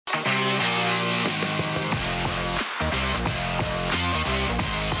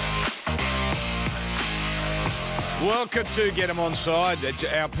Welcome to Get 'em On Side.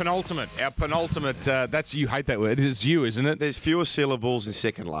 Our penultimate. That's you hate that word. It's you, isn't it? There's fewer syllables in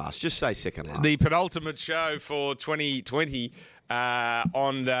second last. Just say second last. The penultimate show for 2020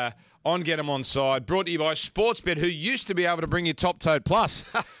 on Get 'em On Side, brought to you by Sportsbet, who used to be able to bring you Top Tote Plus.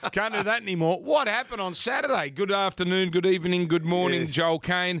 Can't do that anymore. What happened on Saturday? Good afternoon, good evening, good morning, Yes. Joel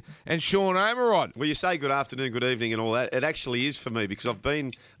Kane and Sean Omerod. Well, you say good afternoon, good evening and all that. It actually is for me because I've been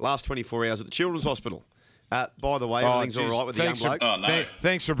last 24 hours at the Children's Hospital. By the way, everything's all right with the young bloke.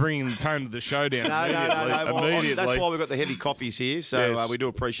 Thanks for bringing the tone of the show down. No. Well, immediately. that's why we've got the heavy coffees here, so Yes. we do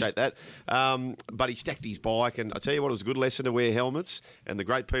appreciate that. But he stacked his bike, and I tell you what, it was a good lesson to wear helmets, and the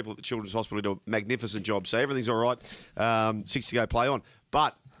great people at the Children's Hospital do a magnificent job. So everything's all right. 6 to go, play on.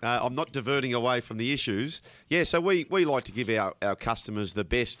 But I'm not diverting away from the issues. Yeah, so we like to give our customers the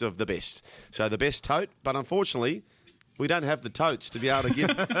best of the best. So the best tote, but unfortunately, we don't have the totes to be able to give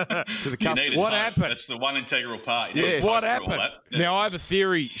to the You customer. need a What tote. happened? That's the one integral part. You need a Yeah. tote What for all happened? that. Yeah. Now, I have a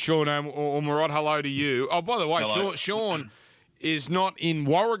theory, Sean Omerod. Hello to you. Oh, by the way, Hello. Sean is not in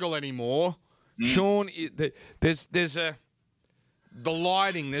Warrigal anymore. Sean, there's the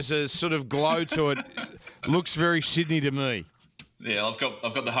lighting. There's a sort of glow to it. Looks very Sydney to me. Yeah, I've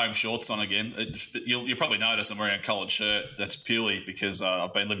got the home shorts on again. You'll probably notice I'm wearing a collared shirt. That's purely because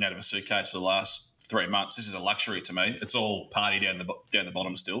I've been living out of a suitcase for the last 3 months. This is a luxury to me. It's all party down the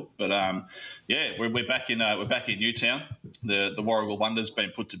bottom still. But we're back in Newtown. The Warrigal Wonder's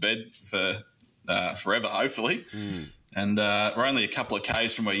been put to bed for forever, hopefully. And we're only a couple of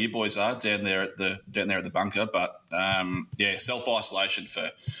k's from where you boys are down there at the bunker. But self isolation for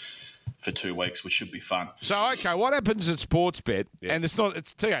 2 weeks, which should be fun. So, okay, what happens at Sportsbet, and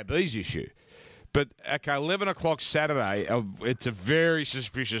it's TAB's issue, but, okay, 11 o'clock Saturday, it's a very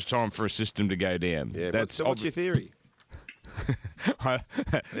suspicious time for a system to go down. Yeah, so what's your theory? I-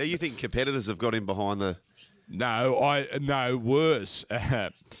 You think competitors have got in behind the... No, worse.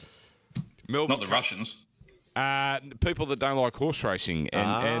 Melbourne Not the Russians. people that don't like horse racing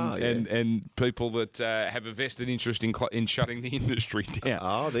and people that have a vested interest in shutting the industry down.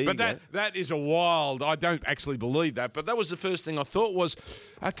 Oh, there you go. That is a wild. I don't actually believe that, but that was the first thing I thought was,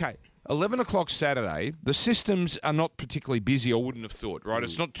 okay, 11 o'clock Saturday. The systems are not particularly busy. I wouldn't have thought. Right,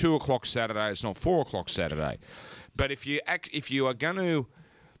 it's not 2 o'clock Saturday. It's not 4 o'clock Saturday. But if you are going to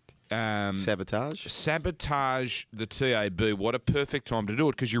sabotage the TAB, what a perfect time to do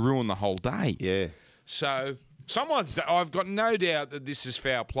it because you ruin the whole day. Yeah. So I've got no doubt that this is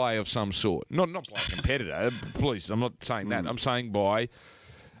foul play of some sort. Not by a competitor, please. I'm not saying that. I'm saying by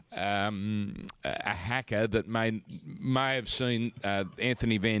a hacker that may have seen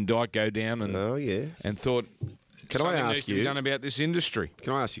Anthony Van Dyke go down and thought, Can I ask needs to be you? done about this industry?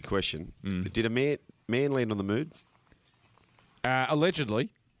 Can I ask you a question? Did a man land on the moon?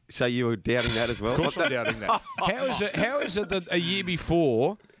 Allegedly. So you were doubting that as well? Of course I'm doubting that. How is it that a year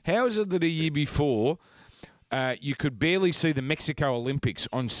before you could barely see the Mexico Olympics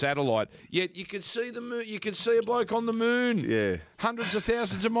on satellite, yet you could see the moon, you could see a bloke on the moon, Yeah. hundreds of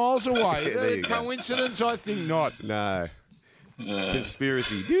thousands of miles away. There you go. Coincidence? I think not. No.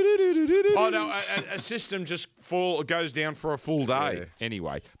 Conspiracy. Oh no, a system just goes down for a full day Yeah.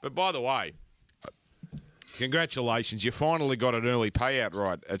 anyway. But by the way, congratulations, you finally got an early payout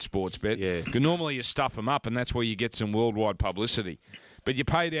right at Sportsbet. Yeah. 'Cause normally you stuff them up, and that's where you get some worldwide publicity. But you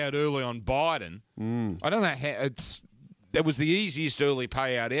paid out early on Biden. I don't know how that was the easiest early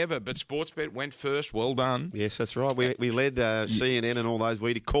payout ever, but Sportsbet went first. Well done. Yes, that's right. We led CNN and all those.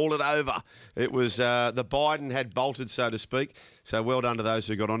 We called it over. It was the Biden had bolted, so to speak. So well done to those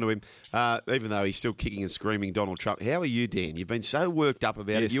who got onto him, even though he's still kicking and screaming Donald Trump. How are you, Dan? You've been so worked up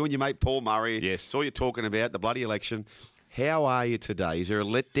about it. You and your mate Paul Murray. Yes. It's all you're talking about, the bloody election. How are you today? Is there a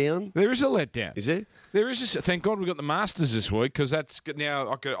letdown? There is a letdown. Is there? There is. Thank God we got the Masters this week because that's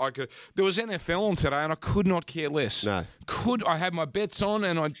now. I could. There was NFL on today, and I could not care less. No. I had my bets on,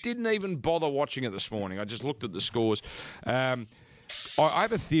 and I didn't even bother watching it this morning. I just looked at the scores. I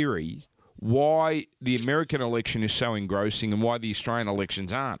have a theory why the American election is so engrossing and why the Australian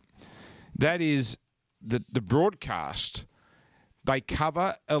elections aren't. That is the broadcast. They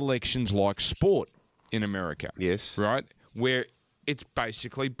cover elections like sport in America. Yes. Right? Where it's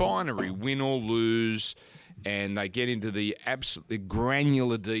basically binary, win or lose, and they get into the absolutely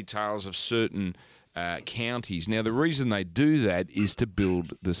granular details of certain counties. Now, the reason they do that is to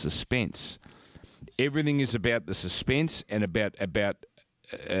build the suspense. Everything is about the suspense and about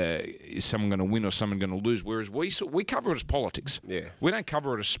is someone going to win or someone going to lose? Whereas we cover it as politics. Yeah. We don't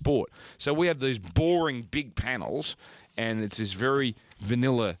cover it as sport. So we have these boring big panels, and it's this very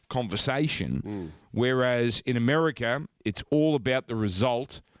vanilla conversation. Whereas in America, it's all about the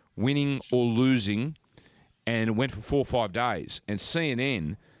result, winning or losing, and it went for 4 or 5 days. And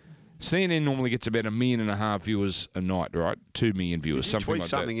CNN normally gets about 1.5 million viewers a night, right? 2 million viewers, Did you something tweet like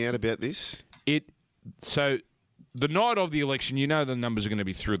something out about this? So the night of the election, you know the numbers are going to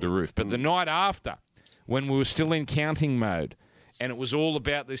be through the roof. But the night after, when we were still in counting mode, and it was all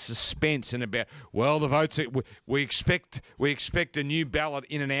about the suspense and about, well, the votes, we expect a new ballot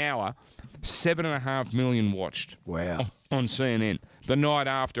in an hour. 7.5 million watched. Wow. On CNN. The night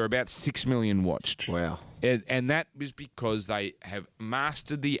after, about 6 million watched. Wow. And that was because they have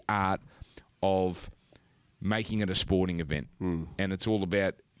mastered the art of making it a sporting event. And it's all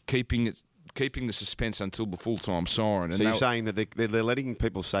about keeping the suspense until the full-time siren. So you're saying that they're letting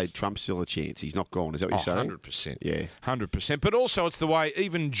people say Trump's still a chance. He's not gone. Is that what you're saying? 100%. Yeah. 100%. But also it's the way,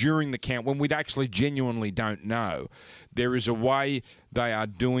 even during the count, when we actually genuinely don't know, there is a way they are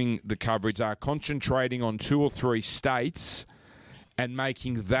doing the coverage. They are concentrating on 2 or 3 states and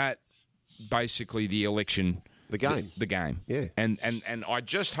making that basically the election. The game. The game. Yeah. And I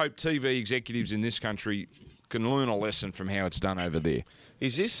just hope TV executives in this country can learn a lesson from how it's done over there.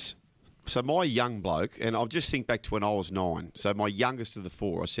 Is this... So my young bloke, and I'll just think back to when I was 9. So my youngest of the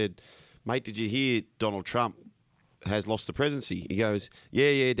 4, I said, mate, did you hear Donald Trump has lost the presidency? He goes,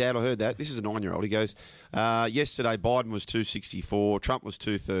 yeah, Dad, I heard that. This is a 9-year-old. He goes, yesterday Biden was 264, Trump was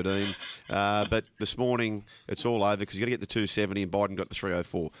 213, but this morning it's all over because you got to get the 270 and Biden got the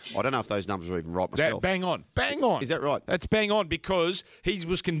 304. I don't know if those numbers are even right myself. Bang on. Is that right? That's bang on because he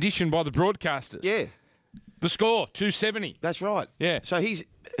was conditioned by the broadcasters. Yeah. The score, 270. That's right. Yeah. So he's.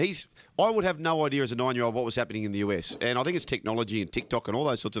 I would have no idea as a 9-year-old what was happening in the US, and I think it's technology and TikTok and all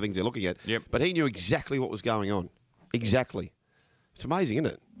those sorts of things they're looking at. Yep. But he knew exactly what was going on. Exactly. It's amazing,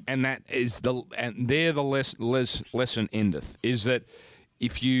 isn't it? And that is there the lesson endeth is that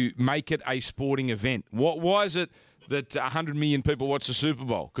if you make it a sporting event, why is it that 100 million people watch the Super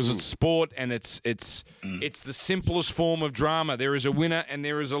Bowl? Because it's sport and it's the simplest form of drama. There is a winner and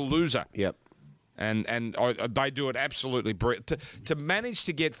there is a loser. Yep. And they do it absolutely brilliant. To manage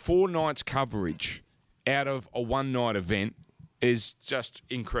to get 4 nights coverage out of a one-night event is just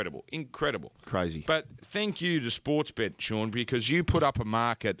incredible. Incredible. Crazy. But thank you to Sportsbet, Sean, because you put up a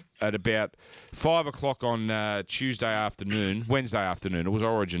market at about 5 o'clock on Wednesday afternoon. It was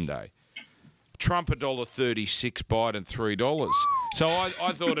Origin Day. Trump $1.36, Biden $3. So I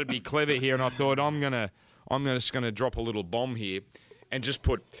thought it'd be clever here, and I thought I'm just gonna drop a little bomb here and just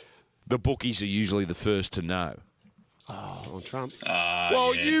put... The bookies are usually the first to know. Oh, on Trump.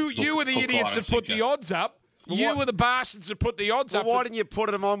 Well, yeah. you were the idiots that put the odds up. You were the bastards that put the odds up. Why didn't you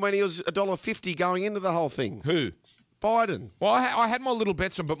put them on when he was $1.50 going into the whole thing? Who? Biden. Well, I had my little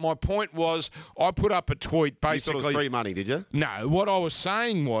bets on, but my point was I put up a tweet basically. You thought it was free money, did you? No, what I was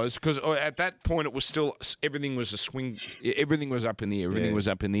saying was because at that point it was still everything was a swing, everything was up in the air, everything was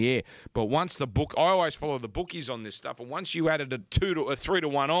up in the air. But once I always follow the bookies on this stuff, and once you added a 3 to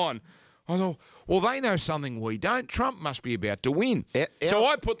 1 on, I thought, well, they know something we don't. Trump must be about to win. So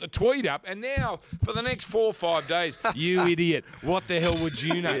I put the tweet up, and now for the next 4 or 5 days, you idiot, what the hell would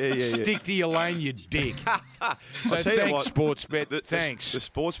you know? Stick to your lane, you dick. So thanks, Sportsbet. Thanks. The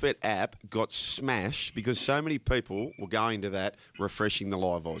Sportsbet app got smashed because so many people were going to that, refreshing the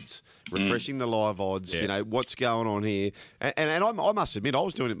live odds. You know, what's going on here. And I must admit, I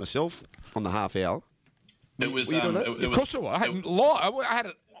was doing it myself on the half hour. It was. Of course I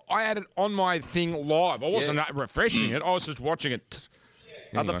was. I had it on my thing live. I wasn't refreshing it. I was just watching it.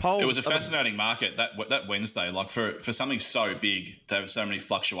 Anyway. It was a fascinating market that Wednesday. Like for something so big to have so many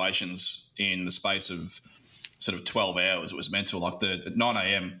fluctuations in the space of sort of 12 hours, it was mental. Like at 9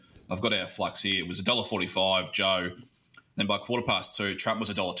 a.m., I've got our flux here. It was $1.45, Joe. Then by 2:15, Trump was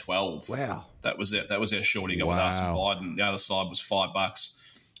 $1.12. Wow, that was it. That was our shorty got with us and Biden. The other side was $5,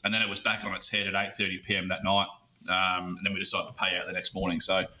 and then it was back on its head at 8:30 p.m. that night. And then we decided to pay out the next morning.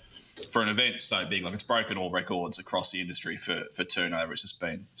 So for an event so big, like it's broken all records across the industry for turnover. It's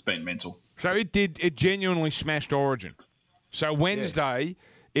been mental. So it genuinely smashed Origin. So Wednesday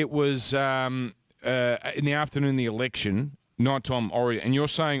it was in the afternoon the election, nighttime Origin, and you're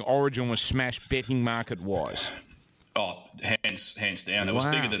saying Origin was smashed betting market wise. Oh, hands down. It was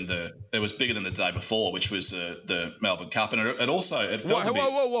bigger than the day before, which was the Melbourne Cup, and it felt a bit.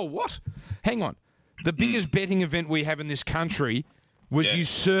 Whoa! What? Hang on. The biggest betting event we have in this country was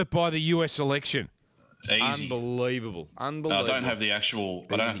usurped by the US election. Easy. Unbelievable. I don't have the actual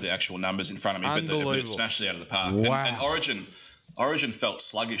numbers in front of me, but it smashed it out of the park. Wow. And Origin felt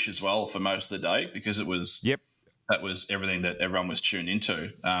sluggish as well for most of the day because it was that was everything that everyone was tuned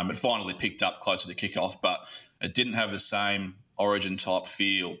into. It finally picked up closer to kickoff, but it didn't have the same Origin type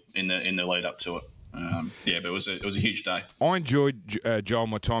feel in the lead up to it. But it was a huge day. I enjoyed Joel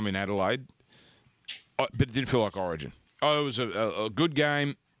my time in Adelaide. but it didn't feel like Origin. Oh, it was a good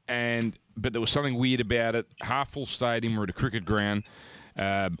game, but there was something weird about it. Half full stadium. We're at a cricket ground.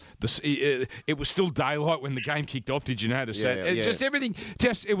 It was still daylight when the game kicked off. Did you notice that? Yeah. Just everything.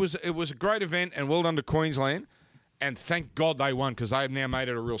 It was a great event, and well done to Queensland. And thank God they won because they have now made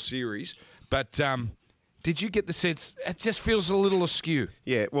it a real series. But did you get the sense it just feels a little askew?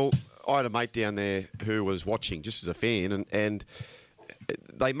 Yeah, well, I had a mate down there who was watching just as a fan, and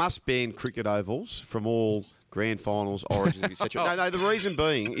they must ban cricket ovals from all grand finals, origins, etc. No, the reason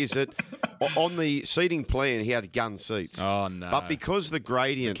being is that on the seating plan, he had gun seats. Oh, no. But because the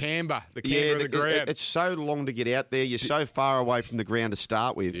gradient... The camber of the ground. It's so long to get out there. You're so far away from the ground to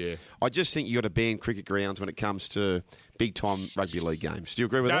start with. Yeah. I just think you've got to ban cricket grounds when it comes to big-time rugby league games. Do you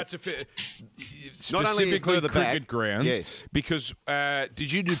agree with that? Not only further cricket back, grounds, yes. Because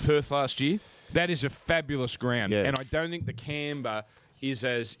did you do Perth last year? That is a fabulous ground. Yeah. And I don't think the Canberra is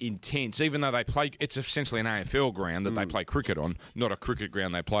as intense, even though it's essentially an AFL ground that they play cricket on, not a cricket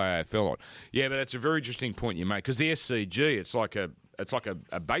ground they play AFL on. Yeah, but that's a very interesting point you make, because the SCG, it's like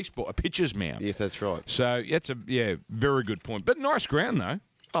a baseball, a pitcher's mound. Yeah, that's right. So it's very good point. But nice ground, though.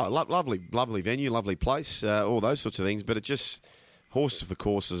 Oh, lovely venue, lovely place, all those sorts of things. But it's just horses for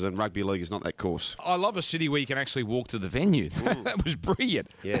courses, and rugby league is not that course. I love a city where you can actually walk to the venue. That was brilliant.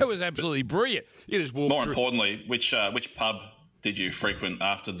 Yeah. That was absolutely brilliant. You just walk More through. importantly, which pub did you frequent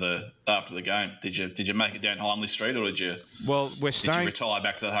after the game? Did you make it down Hindley Street, or did you retire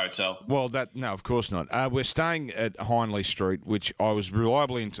back to the hotel? Well, no, of course not. We're staying at Hindley Street, which I was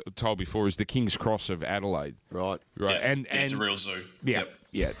reliably told before is the King's Cross of Adelaide. Right. Yeah, and it's a real zoo. Yeah,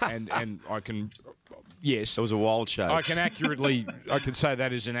 Yep. yeah, and I can. Yes, It was a wild show. I can say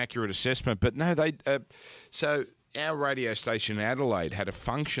that is an accurate assessment. But no, so our radio station in Adelaide had a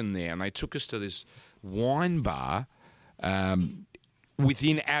function there, and they took us to this wine bar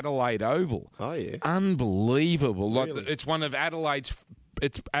within Adelaide Oval. Oh, yeah. Unbelievable! Really? Like, it's one of Adelaide's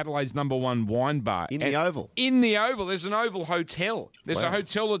number one wine bar. In the Oval? In the Oval. There's an Oval hotel. There's Wow. a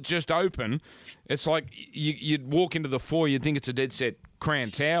hotel that just opened. It's like you'd walk into the foyer, you'd think it's a dead set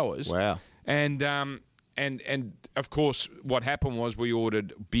Crown Towers. Wow. And of course, what happened was we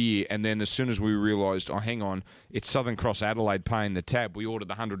ordered beer, and then as soon as we realised, oh, hang on, it's Southern Cross Adelaide paying the tab, we ordered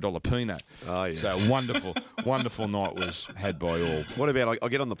the $100 Pinot. Oh, yeah. So wonderful night was had by all. What about I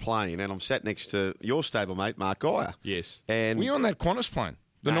get on the plane and I'm sat next to your stablemate, Mark Geyer. Yes. And were you on that Qantas plane?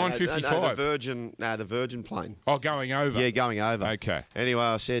 The 955? No, the Virgin plane. Oh, going over? Yeah, going over. Okay. Anyway,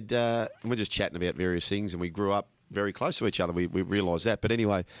 I said, we're just chatting about various things, and we grew up very close to each other. We realised that. But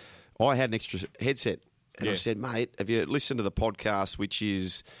anyway, I had an extra headset. And I said, mate, have you listened to the podcast, which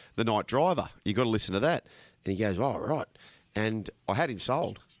is The Night Driver? You got to listen to that. And he goes, oh, right. And I had him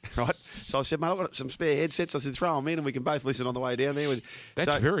sold, right? So I said, mate, I've got some spare headsets. I said, throw them in and we can both listen on the way down there.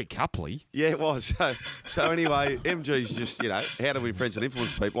 That's very coupley. Yeah, it was. So anyway, MG's just, how do we friends and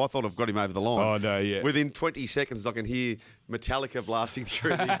influence people? I thought I've got him over the line. Oh, no, yeah. Within 20 seconds, I can hear Metallica blasting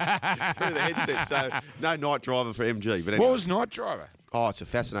through the headset. So no Night Driver for MG. But anyway. What was Night Driver? Oh, it's a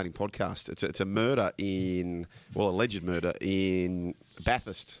fascinating podcast. It's a murder alleged murder in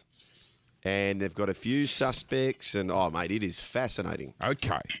Bathurst. And they've got a few suspects, and mate, it is fascinating.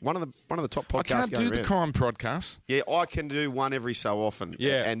 Okay. One of the top podcasts. I can't do the crime podcast. Yeah, I can do one every so often.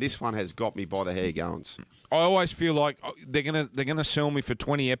 Yeah. And this one has got me by the hair goings. I always feel like they're gonna sell me for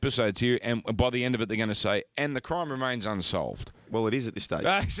 20 episodes here, and by the end of it, they're gonna say, "And the crime remains unsolved." Well, it is at this stage.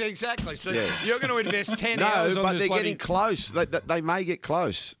 Exactly. So Yeah. you're going to invest 10 hours on but this they're bloody... getting close. They may get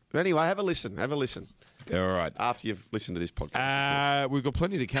close. But anyway, have a listen. All right. After you've listened to this podcast. We've got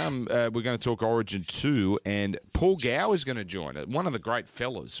plenty to come. We're going to talk Origin 2, and Paul Gow is going to join it. One of the great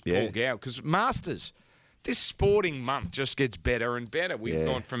fellas, Yeah. Paul Gow. Because Masters, this sporting month just gets better and better. We've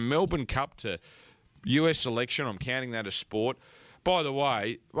gone from Melbourne Cup to US election. I'm counting that as sport. By the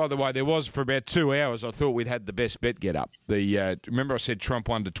way, there was for about 2 hours, I thought we'd had the best bet get up. Remember I said Trump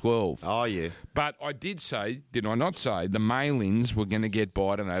 1-12? Oh, yeah. But I did I not say, the mail-ins were going to get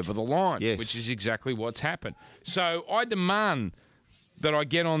Biden over the line, Yes. which is exactly what's happened. So I demand that I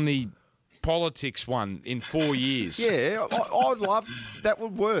get on the politics one in 4 years. Yeah, I'd love that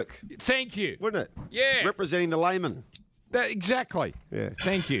would work, Thank you. wouldn't it? Yeah. Representing the layman. Exactly. Yeah.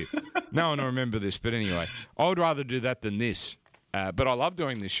 Thank you. No one will remember this, but anyway, I would rather do that than this. But I love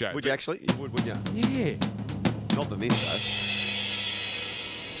doing this show. Would you actually? You would, wouldn't you? Yeah. Not the this,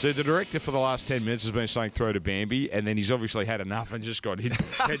 So the director for the last 10 minutes has been saying throw to Bambi, and then he's obviously had enough and just hit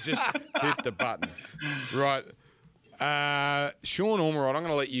the button. Right. Sean Ormerod, I'm going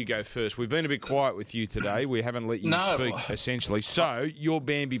to let you go first. We've been a bit quiet with you today. We haven't let you speak, essentially. So, your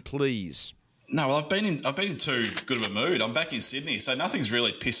Bambi, please. No, well, I've been in too good of a mood. I'm back in Sydney, so nothing's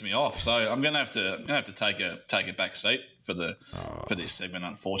really pissed me off. So I'm gonna have to take a back seat for this segment,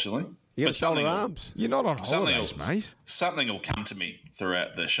 unfortunately. You got shoulder will- arms. You're not on Something holidays, will, mate. something will come to me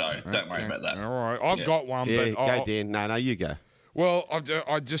throughout the show. Don't worry about that. All right, I've got one, Yeah, but go, Dan. No, you go. well, I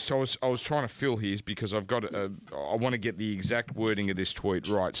was trying to fill here because I've got I want to get the exact wording of this tweet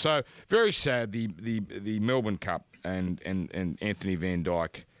right. So very sad, the Melbourne Cup and Anthony Van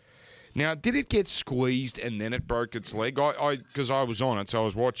Dyke. Now, did it get squeezed and then it broke its leg? Because I was on it, so I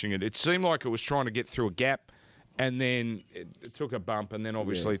was watching it. It seemed like it was trying to get through a gap, and then it took a bump, and then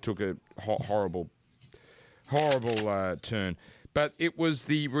obviously took a horrible turn. But it was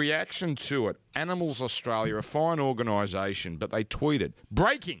the reaction to it. Animals Australia, a fine organisation, but they tweeted,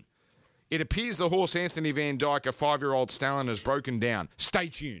 breaking. It appears the horse Anthony Van Dyke, a 5-year-old stallion, has broken down. Stay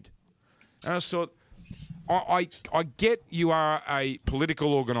tuned. And I just thought, I get you are a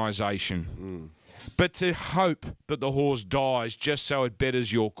political organisation, but to hope that the horse dies just so it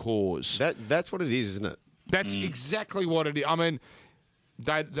betters your cause. That's what it is, isn't it? That's exactly what it is. I mean,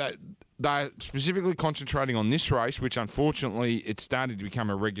 they're specifically concentrating on this race, which unfortunately it's starting to become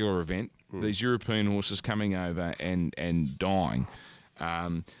a regular event. These European horses coming over and dying.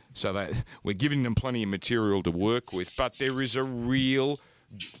 So we're giving them plenty of material to work with. But there is a real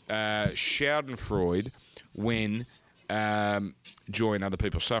schadenfreude when joy and other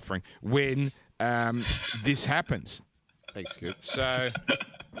people suffering when this happens. Thanks, Scoop. So...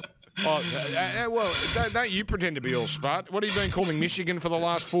 well, don't you pretend to be all smart. What have you been calling Michigan for the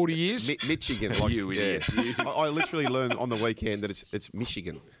last 40 years? Michigan. You idiot. I literally learned on the weekend that it's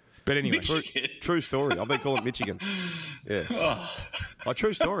Michigan. But anyway, True story. I've been calling it Michigan. Yeah.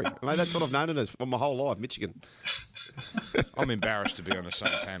 True story. Mate, that's what I've known it as for my whole life, Michigan. I'm embarrassed to be on the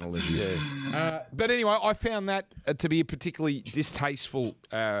same panel as you. Yeah. But anyway, I found that to be a particularly distasteful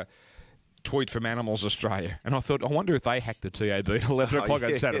tweet from Animals Australia. And I thought, I wonder if they hacked the TAB at 11 o'clock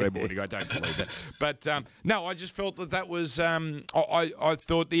on Saturday morning. I don't believe that. But no, I just felt that was... I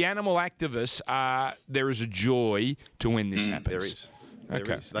thought the animal activists, there is a joy to when this happens. There is.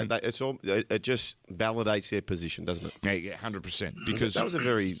 Okay. It just validates their position, doesn't it? Yeah, 100%. Because that was a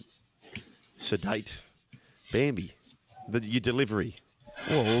very sedate Bambi. Your delivery.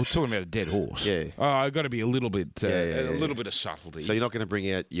 Well, we're talking about a dead horse. Yeah. Oh, I've got to be a little bit, a little bit of subtlety. So you're not going to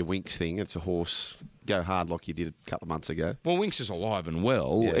bring out your Winx thing. It's a horse. Go hard like you did a couple of months ago. Well, Winx is alive and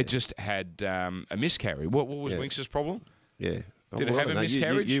well. Yeah. It just had a miscarriage. What was Winx's problem? Yeah. Did it have a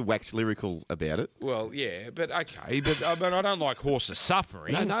miscarriage? You waxed lyrical about it. Well, yeah, but okay. But I don't like horses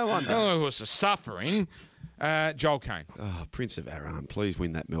suffering. No one I don't like horses suffering. Joel Kane. Oh, Prince of Aran, please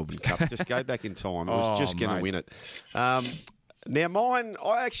win that Melbourne Cup. Just go back in time. I was just going to win it. Now, mine,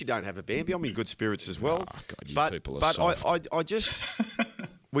 I actually don't have a Bambi. I'm in good spirits as well. Oh, God, people are soft. I just...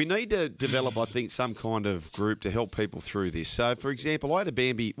 we need to develop, I think, some kind of group to help people through this. So, for example, I had a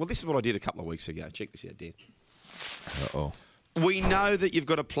Bambi... Well, this is what I did a couple of weeks ago. Check this out, Dan. Uh-oh. We know that you've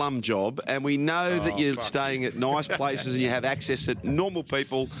got a plum job, and we know that you're staying at nice places and you have access that normal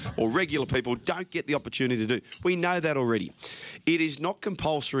people or regular people don't get the opportunity to do. We know that already. It is not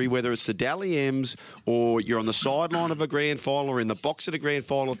compulsory whether it's the Dally M's or you're on the sideline of a grand final or in the box at a grand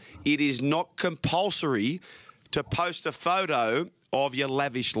final. It is not compulsory to post a photo of your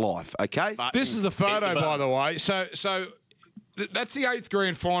lavish life, okay? This is the photo, by the way. So that's the 8th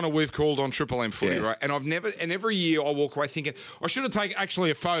grand final we've called on Triple M Footy, right? And every year I walk away thinking I should have taken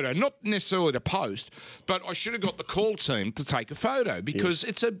actually a photo, not necessarily to post, but I should have got the call team to take a photo because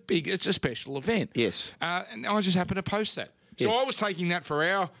it's a special event. Yes. And I just happened to post that. So I was taking that for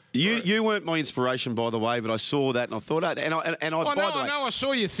our... You weren't my inspiration, by the way, but I saw that and I thought, by the way, I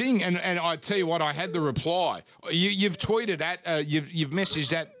saw your thing, and I tell you what, I had the reply. You've tweeted at, you've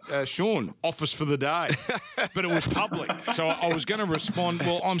messaged at Sean, office for the day, but it was public, so I was going to respond.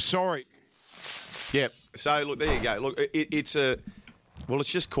 Well, I'm sorry. Yep. So look, there you go. Look, it's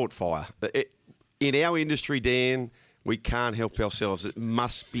just caught fire. In our industry, Dan. We can't help ourselves. It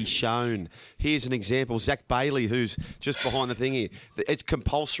must be shown. Here's an example. Zach Bailey, who's just behind the thing here. It's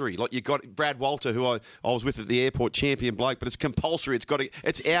compulsory. Like you got Brad Walter, who I was with at the airport, champion bloke, but it's compulsory.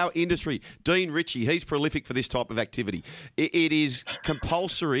 It's our industry. Dean Ritchie, he's prolific for this type of activity. It is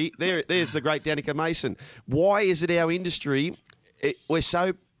compulsory. There's the great Danica Mason. Why is it our industry? We're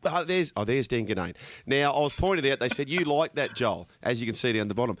so... there's Dan Ganane. Now, I was pointed out, they said, you like that, Joel, as you can see down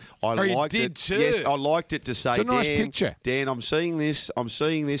the bottom. I liked you did it. too. Yes, I liked it to say, it's a nice picture. Dan, I'm seeing this. Tate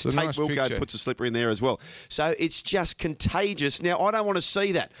nice Wilco picture. puts a slipper in there as well. So it's just contagious. Now, I don't want to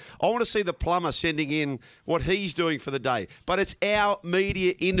see that. I want to see the plumber sending in what he's doing for the day. But it's our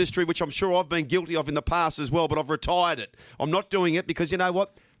media industry, which I'm sure I've been guilty of in the past as well, but I've retired it. I'm not doing it because, you know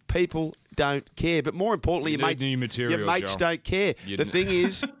what? people don't care. But more importantly, You your need new material, mates Joel. don't care. The thing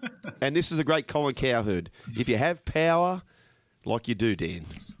is, and this is a great Colin Cowherd, if you have power like you do, Dan,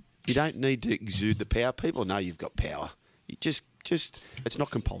 you don't need to exude the power. People know you've got power. You just it's not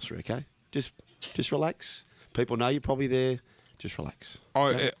compulsory, okay? Just relax. People know you're probably there. Just relax.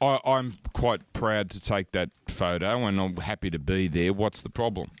 I'm quite proud to take that photo, and I'm happy to be there. What's the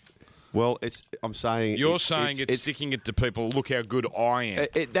problem? Well, I'm saying You're saying it's sticking it to people. Look how good I am.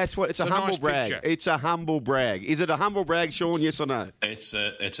 That's what it's a humble nice brag. picture. It's a humble brag. Is it a humble brag, Sean? Yes or no? It's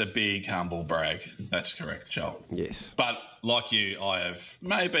a big humble brag. That's correct, Joel. Yes. But like you,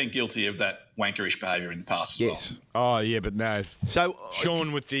 may have been guilty of that wankerish behaviour in the past as Yes. Oh yeah, but no. So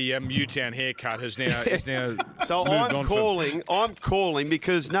Sean with the Newtown haircut is now So moved I'm on calling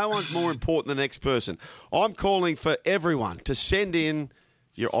because no one's more important than the next person. I'm calling for everyone to send in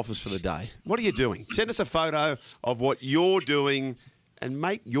your offers for the day. What are you doing? Send us a photo of what you're doing and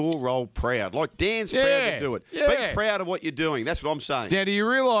make your role proud. Like Dan's proud to do it. Yeah. Be proud of what you're doing. That's what I'm saying. Now, do you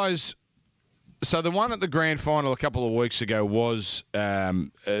realise? So the one at the grand final a couple of weeks ago was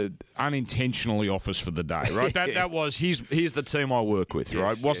unintentionally offers for the day, right? That was here's the team I work with,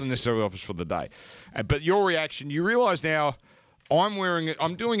 right? It wasn't necessarily offers for the day. But your reaction, you realise now. I'm wearing it.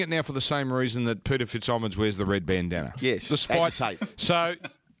 I'm doing it now for the same reason that Peter Fitzsimons wears the red bandana. Yes, despite agitate. So,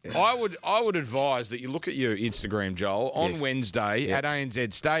 I would advise that you look at your Instagram, Joel, on Wednesday at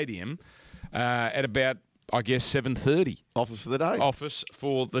ANZ Stadium at about, I guess, 7:30. Offers for the day. Office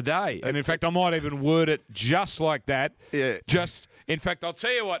for the day, and in fact, I might even word it just like that. Yeah. In fact, I'll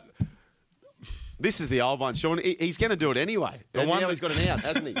tell you what. This is the old one, Sean. He's going to do it anyway. The one he's got an out,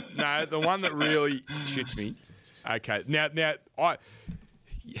 hasn't he? No, the one that really shits me. Okay, now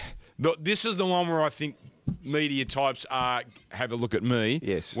this is the one where I think media types have a look at me.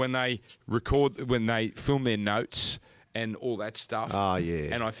 Yes. When they film their notes and all that stuff. Oh,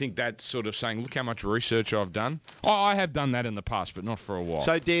 yeah. And I think that's sort of saying, look how much research I've done. Oh, I have done that in the past, but not for a while.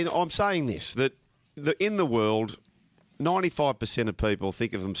 So, Dan, I'm saying this, that in the world, 95% of people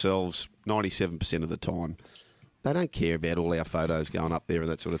think of themselves 97% of the time. They don't care about all our photos going up there and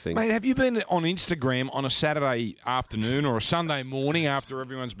that sort of thing. Mate, have you been on Instagram on a Saturday afternoon or a Sunday morning after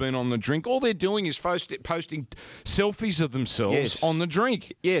everyone's been on the drink? All they're doing is posting selfies of themselves on the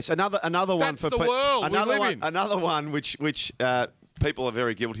drink. Yes, another one That's for the world we live in. Another one which people are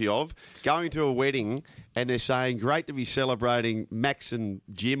very guilty of, going to a wedding and they're saying, great to be celebrating Max and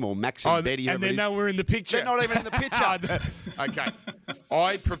Jim or Max and Betty. And they're nowhere in the picture. They're not even in the picture. Okay.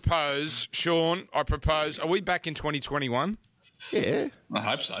 I propose, Sean, are we back in 2021? Yeah. I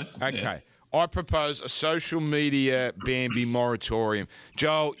hope so. Okay. Yeah. I propose a social media Bambi moratorium.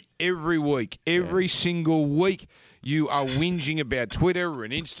 Joel, every week, every single week, you are whinging about Twitter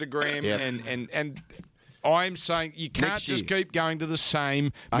and Instagram and I'm saying you can't just keep going to the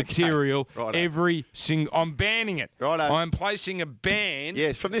same material every single... I'm banning it. Righto. I'm placing a ban.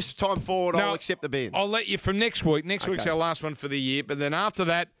 Yes, from this time forward, I'll accept the ban. I'll let you from next week. Next week's our last one for the year, but then after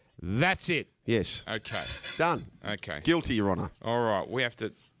that, that's it. Yes. Okay. Done. Okay. Guilty, Your Honour. All right. We have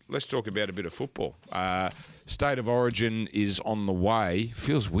to... Let's talk about a bit of football. State of Origin is on the way.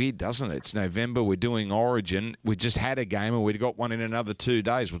 Feels weird, doesn't it? It's November. We're doing Origin. We just had a game and we've got one in another 2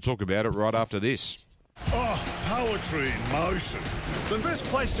 days. We'll talk about it right after this. Oh, poetry in motion. The best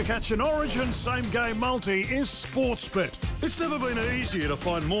place to catch an Origin same-game multi is Sportsbet. It's never been easier to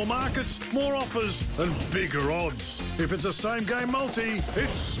find more markets, more offers and bigger odds. If it's a same-game multi,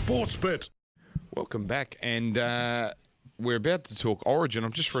 it's Sportsbet. Welcome back, and we're about to talk Origin.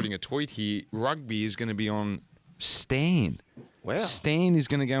 I'm just reading a tweet here. Rugby is going to be on Stan. Wow. Stan is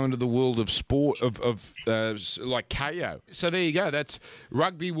going to go into the world of sport, like KO. So there you go. That's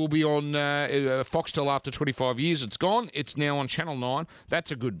rugby will be on Foxtel after 25 years. It's gone. It's now on Channel 9. That's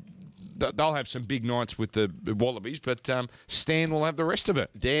a good... They'll have some big nights with the Wallabies, but Stan will have the rest of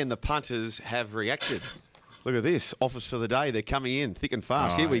it. Dan, the punters have reacted. Look at this. Offers for the day. They're coming in thick and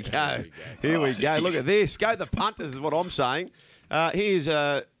fast. Here we go. Here we go. Look at this. Go the punters is what I'm saying. Here's...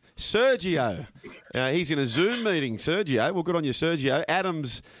 Sergio. He's in a Zoom meeting, Sergio. Well, good on you, Sergio.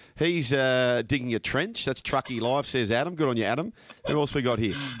 Adam's, he's digging a trench. That's Truckee Live, says Adam. Good on you, Adam. Who else we got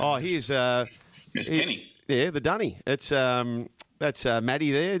here? Oh, here's... It's Kenny. Yeah, the Dunny. That's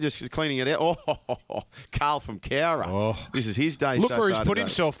Matty there, just cleaning it out. Oh, Carl from Cowra. Oh. This is his day. Look so where he's far put today.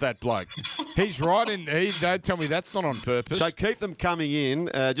 himself, that bloke. He's right in... Don't tell me that's not on purpose. So keep them coming in.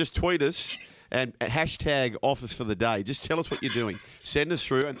 Just tweet us. and hashtag office for the day. Just tell us what you're doing. Send us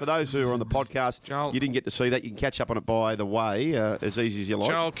through. And for those who are on the podcast, Joel, you didn't get to see that, you can catch up on it by the way, as easy as you like.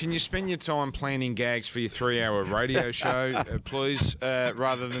 Joel, can you spend your time planning gags for your 3-hour radio show, please,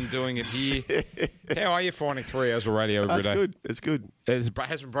 rather than doing it here? How are you finding 3 hours of radio every day? It's good. It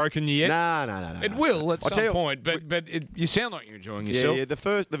hasn't broken you yet? No. It will at I'll tell some you- point, but you sound like you're enjoying yourself. Yeah.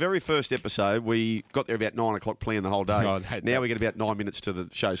 The very first episode, we got there about 9 o'clock, playing the whole day. Oh, Now we get about 9 minutes to the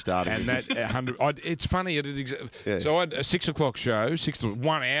show starting. And that 100, it's funny. Yeah. So I had a 6 o'clock show, 6 to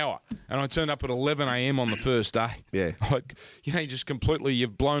 1 hour, and I turned up at 11 a.m. on the first day. Yeah. Like, you just completely,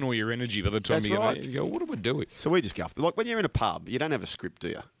 you've blown all your energy by the time That's you get right. there. You go, what are we doing? So we just go. Like when you're in a pub, you don't have a script, do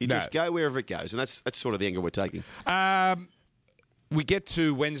you? You No. just go wherever it goes, and that's sort of the angle we're taking. We get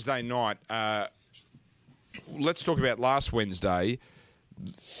to Wednesday night. Let's talk about last Wednesday,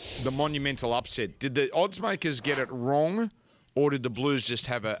 the monumental upset. Did the odds makers get it wrong, or did the Blues just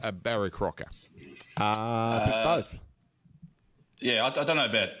have a Barry Crocker? I think both. Yeah, I don't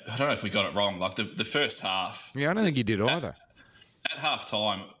know if we got it wrong. Like the first half, Yeah, I don't think you did either. at half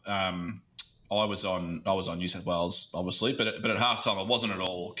time, I was on New South Wales, obviously, but at half time I wasn't at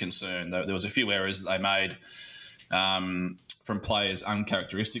all concerned. There was a few errors that they made from players,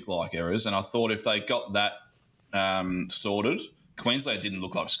 uncharacteristic like errors, and I thought if they got that sorted, Queensland didn't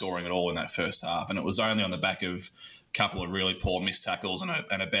look like scoring at all in that first half, and it was only on the back of a couple of really poor missed tackles and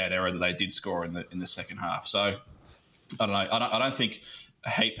a bad error that they did score in the second half. So I don't know. I don't think a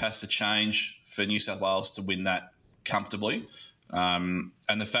heap has to change for New South Wales to win that comfortably. And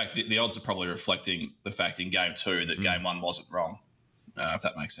the fact that the odds are probably reflecting the fact in game 2 that game 1 wasn't wrong, if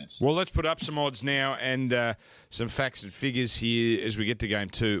that makes sense. Well, let's put up some odds now and some facts and figures here as we get to game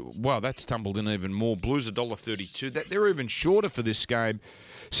 2. Wow, that's tumbled in even more. Blues $1.32. They're even shorter for this game.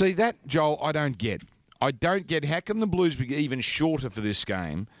 See, that, Joel, I don't get. I don't get how can the Blues be even shorter for this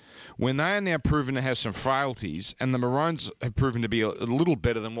game when they are now proven to have some frailties and the Maroons have proven to be a little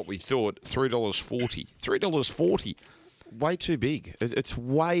better than what we thought, $3.40. $3.40. Way too big. It's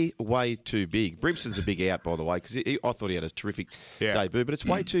way, way too big. Brimson's a big out, by the way, because I thought he had a terrific debut, but it's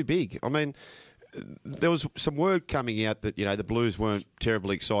way too big. I mean, there was some word coming out that, the Blues weren't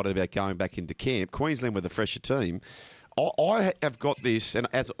terribly excited about going back into camp. Queensland were the fresher team. I have got this, and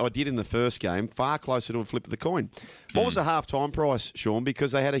as I did in the first game, far closer to a flip of the coin. What was the half-time price, Sean?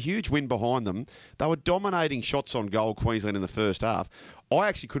 Because they had a huge win behind them. They were dominating shots on goal, Queensland, in the first half. I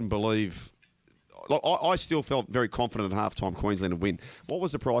actually couldn't believe... I still felt very confident at halftime Queensland would win. What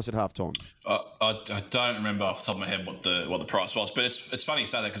was the price at halftime? I don't remember off the top of my head what the price was, but it's funny you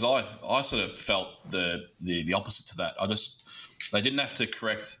say that because I sort of felt the opposite to that. They didn't have to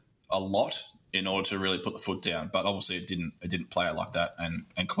correct a lot in order to really put the foot down, but obviously it didn't play out like that, and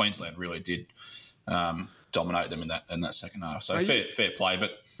Queensland really did dominate them in that second half. So fair play,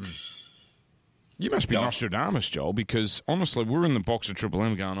 but. You must be Nostradamus, Joel, because honestly, we're in the box of Triple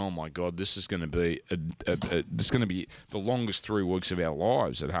M going, "Oh my God, this is going to be the longest 3 weeks of our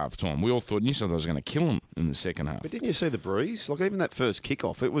lives at halftime." We all thought New South Wales was going to kill them in the second half. But didn't you see the breeze? Like even that first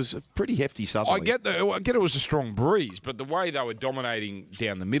kickoff, it was a pretty hefty southerly. I get it was a strong breeze, but the way they were dominating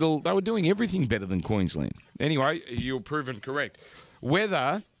down the middle, they were doing everything better than Queensland. Anyway, you're proven correct.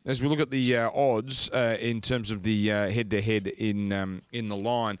 Weather, as we look at the odds in terms of the head-to-head in the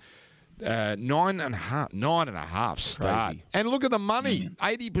line. 9.5 start. Crazy. And look at the money,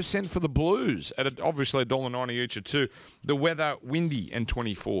 80% for the Blues at obviously $1.90 each or 2. The weather, windy and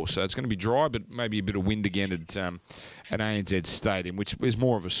 24. So it's going to be dry, but maybe a bit of wind again at ANZ Stadium, which is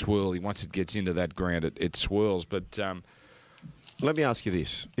more of a swirly. Once it gets into that ground, it swirls. But let me ask you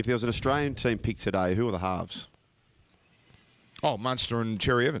this. If there was an Australian team picked today, who are the halves? Munster and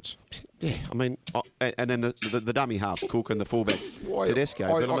Cherry Evans. Yeah, I mean, and then the dummy halves, Cook and the fullbacks, Tedesco.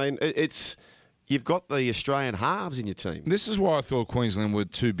 But I mean, it's you've got the Australian halves in your team. This is why I thought Queensland were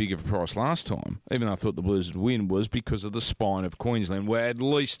too big of a price last time, even though I thought the Blues would win, was because of the spine of Queensland, where at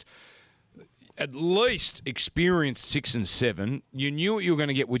least experienced 6 and 7. You knew what you were going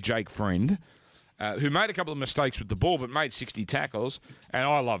to get with Jake Friend, who made a couple of mistakes with the ball but made 60 tackles. And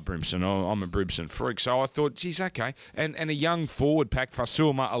I love Brimson. I'm a Brimson freak. So I thought, geez, okay. And a young forward pack,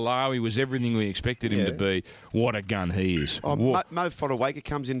 Fasuma Alawi, was everything we expected him to be. What a gun he is. Mo Fotuaika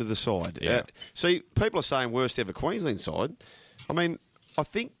comes into the side. Yeah. See, people are saying worst ever Queensland side. I mean, I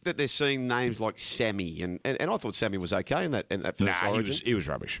think that they're seeing names like Sammy, and I thought Sammy was okay in that first Origin. He was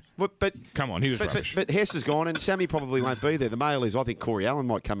rubbish. But come on, he was rubbish. But Hess is gone, and Sammy probably won't be there. The mail is, I think Corey Allen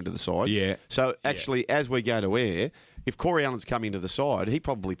might come into the side. Yeah. So actually, as we go to air, if Corey Allen's coming into the side, he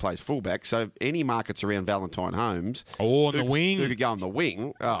probably plays fullback. So any markets around Valentine Holmes, on the wing, who could go on the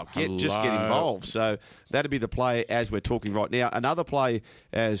wing, just get involved. So that'd be the play as we're talking right now. Another play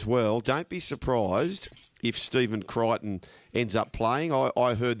as well. Don't be surprised if Stephen Crichton ends up playing.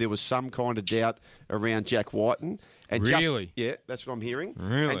 I heard there was some kind of doubt around Jack Whiten. And really? Yeah, that's what I'm hearing.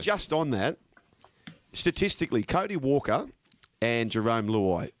 Really? And just on that, statistically, Cody Walker and Jerome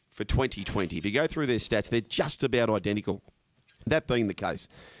Luai for 2020, if you go through their stats, they're just about identical. That being the case,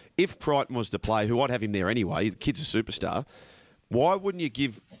 if Crichton was to play, who I'd have him there anyway, the kid's a superstar, why wouldn't you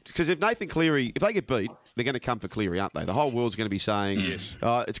give... Because if Nathan Cleary, if they get beat, they're going to come for Cleary, aren't they? The whole world's going to be saying, yes,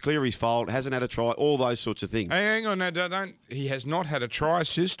 it's Cleary's fault, hasn't had a try, all those sorts of things. Hey, hang on, no, don't. He has not had a try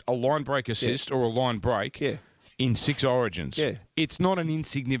assist, a line break assist, or a line break in 6 Origins. Yeah. It's not an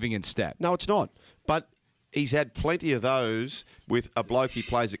insignificant stat. No, it's not. But he's had plenty of those with a bloke he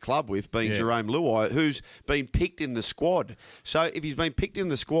plays at club with, being Jerome Luai, who's been picked in the squad. So if he's been picked in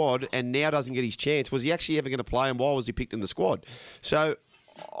the squad and now doesn't get his chance, was he actually ever going to play, and why was he picked in the squad? So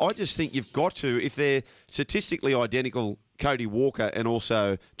I just think you've got to, if they're statistically identical, Cody Walker and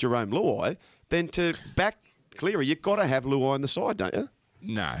also Jerome Luai, then to back Cleary, you've got to have Luai on the side, don't you?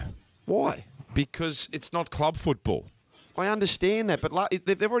 No. Why? Because it's not club football. I understand that, but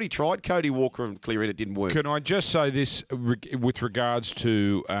they've already tried Cody Walker and Cleary and it didn't work. Can I just say this with regards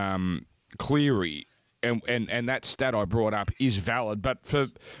to Cleary, and that stat I brought up is valid, but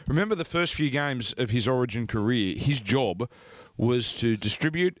remember the first few games of his Origin career, his job was to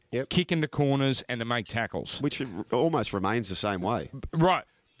distribute, kick into corners, and to make tackles. Which almost remains the same way. Right.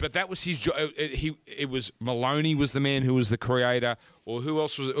 But that was his job. It was Maloney was the man who was the creator, or who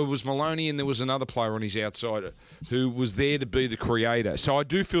else was it? It was Maloney, and there was another player on his outside who was there to be the creator. So I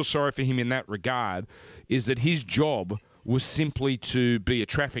do feel sorry for him in that regard, is that his job was simply to be a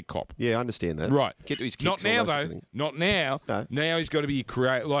traffic cop. Yeah, I understand that. Right. Get to his kicks. Not now, though. Not now. No. Now he's got to be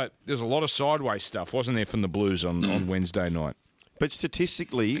creative. Like, there's a lot of sideways stuff, wasn't there, from the Blues on Wednesday night? But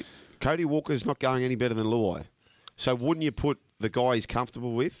statistically, Cody Walker's not going any better than Luai. So wouldn't you put the guy he's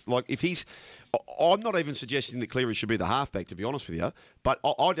comfortable with? Like, if he's... I'm not even suggesting that Cleary should be the halfback, to be honest with you, but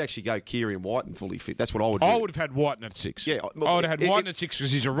I'd actually go Keary and Whiten fully fit. That's what I would do. I would have had Whiten at 6. Yeah. I would have had Whiten at 6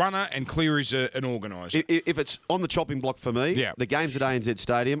 because he's a runner and Cleary's an organiser. If it's on the chopping block for me, the game's at ANZ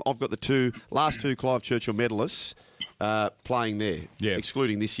Stadium. I've got the last two Clive Churchill medalists playing there,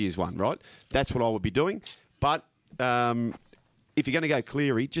 excluding this year's one, right? That's what I would be doing. But... if you're going to go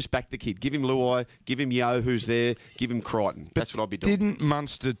Cleary, just back the kid. Give him Luai, give him Yo, who's there, give him Crichton. That's what I'd be doing. Didn't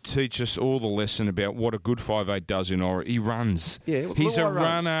Munster teach us all the lesson about what a good 5'8" does in Origin? He runs. Yeah, he's a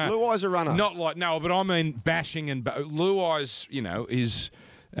runner. Luai's a runner. Not like, no, but I mean bashing and... Luai's, is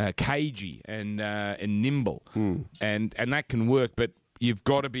cagey and nimble, and that can work, but you've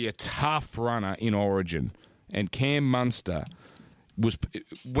got to be a tough runner in Origin. And Cam Munster... was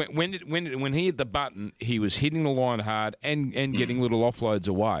when he hit the button, he was hitting the line hard and getting little offloads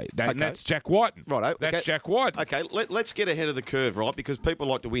away. And that's Jack Whiten. Right, that's Jack Whiten. Okay, let's get ahead of the curve, right? Because people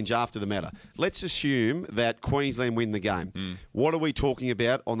like to whinge after the matter. Let's assume that Queensland win the game. What are we talking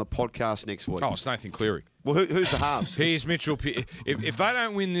about on the podcast next week? Oh, it's Nathan Cleary. Well, who's the halves? He is Mitchell Pearce. If they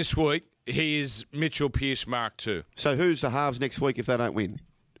don't win this week, he is Mitchell Pearce Mark II. So who's the halves next week if they don't win?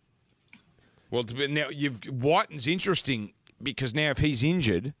 Well, now Whiten's interesting. Because now if he's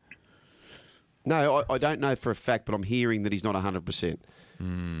injured... No, I don't know for a fact, but I'm hearing that he's not 100%.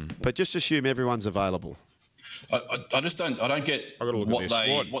 But just assume everyone's available. I just don't. I don't get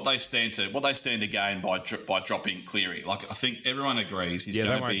what they stand to gain by dropping Cleary. Like, I think everyone agrees he's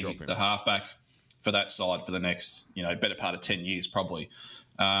going to be the halfback for that side for the next better part of 10 years probably.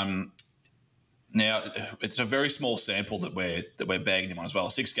 Now it's a very small sample that we're bagging him on as well.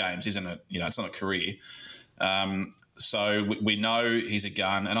 6 games isn't a it's not a career. So we know he's a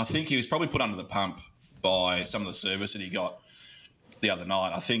gun, and I think he was probably put under the pump by some of the service that he got the other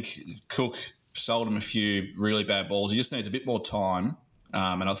night. I think Cook sold him a few really bad balls. He just needs a bit more time,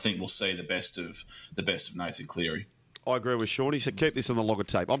 and I think we'll see the best of Nathan Cleary. I agree with Shawnee, so keep this on the log of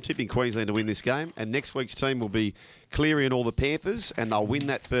tape. I'm tipping Queensland to win this game, and next week's team will be Cleary and all the Panthers, and they'll win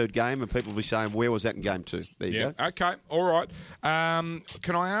that third game, and people will be saying, where was that in game 2? There you go. Okay, all right.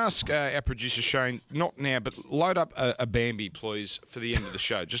 Can I ask our producer, Shane, not now, but load up a Bambi, please, for the end of the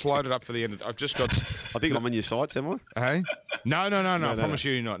show. Just load it up for the end. I've just got... I think I'm on your sites, am I? Hey? No, I promise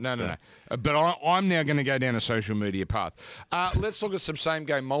you not. No. But I'm now going to go down a social media path. Let's look at some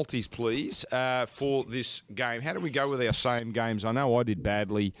same-game multis, please, for this game. How do we go with our same games? I know I did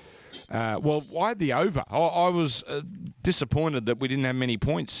badly. Well, I had the over. I was disappointed that we didn't have many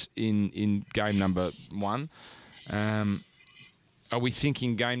points in game number 1. Are we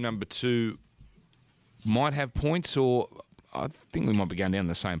thinking game number 2 might have points, or I think we might be going down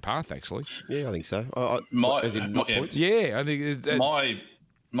the same path, actually. Yeah, I think so. Points? Yeah, I think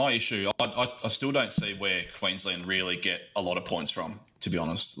my issue, I still don't see where Queensland really get a lot of points from, to be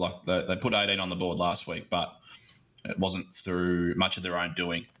honest. Like they put 18 on the board last week, but it wasn't through much of their own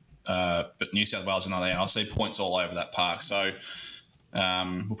doing. But New South Wales, another, I see points all over that park. So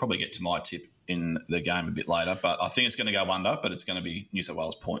we'll probably get to my tip in the game a bit later. But I think it's going to go under, but it's going to be New South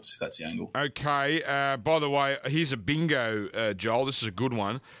Wales points if that's the angle. Okay. By the way, here's a bingo, Joel. This is a good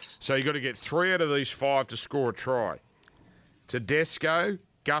one. So you've got to get 3 out of these 5 to score a try. Tedesco,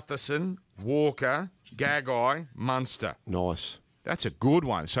 Gutherson, Walker, Gagai, Munster. Nice. That's a good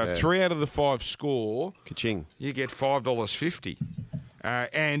one. So if 3 out of the 5 score, Ka-ching. You get $5.50.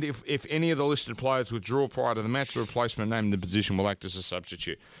 And if any of the listed players withdraw prior to the match, the replacement named in the position will act as a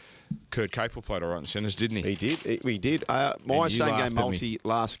substitute. Kurt Capel played all right in centres, didn't he? He did. My same-game multi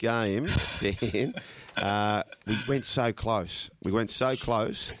last game, Dan, we went so close.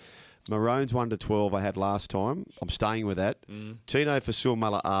 Maroons 1-12 I had last time. I'm staying with that. Tino Fasul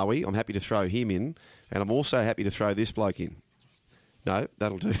Malaawi, I'm happy to throw him in. And I'm also happy to throw this bloke in. No,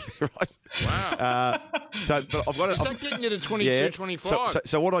 that'll do. Right. Wow. But I've got Is that getting you to 22-25?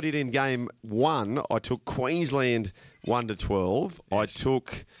 So what I did in game 1, I took Queensland 1-12. Yes. I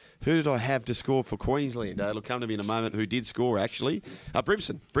took... Who did I have to score for Queensland? It'll come to me in a moment who did score, actually.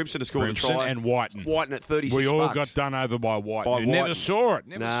 Brimson. Brimson to score a try. And Whiten. Whiten at 36 We all bucks. got done over by Whiten. Never saw it.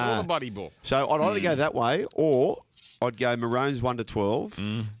 Never saw the bloody ball. So I'd either go that way or I'd go Maroons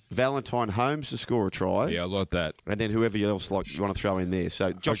 1-12, Valentine Holmes to score a try. Yeah, I like that. And then whoever else you want to throw in there.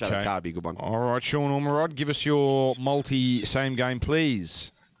 So Josh Adokar would be a good one. All right, Sean Ormerod, give us your multi-same game,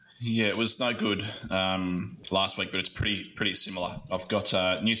 please. Yeah, it was no good last week, but it's pretty similar. I've got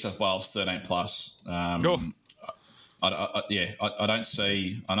New South Wales 13 plus. I don't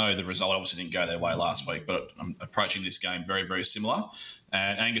see. I know the result obviously didn't go their way last week, but I'm approaching this game very, very similar.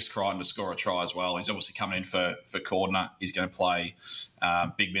 And Angus Crichton to score a try as well. He's obviously coming in for Cordner. He's going to play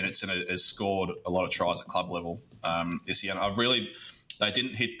big minutes and has scored a lot of tries at club level this year. And they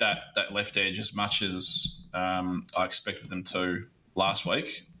didn't hit that left edge as much as I expected them to last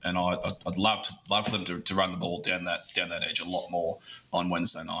week. And I'd love for them to run the ball down that edge a lot more on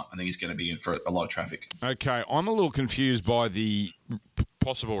Wednesday night. I think he's going to be in for a lot of traffic. Okay, I'm a little confused by the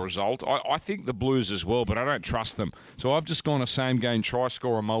possible result. I think the Blues as well, but I don't trust them. So I've just gone a same-game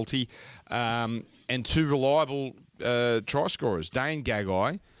try-scorer multi and 2 reliable try scorers. Dane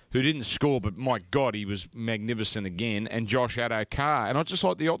Gagai, who didn't score, but my God, he was magnificent again, and Josh Adokar. And I just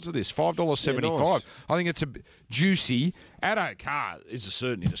like the odds of this, $5.75. Yeah, nice. I think it's a juicy. Adokar is a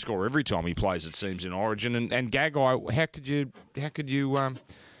certainty to score every time he plays, it seems, in Origin. And Gagai, how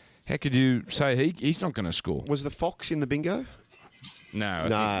could you say he's not going to score? Was the Fox in the bingo? No.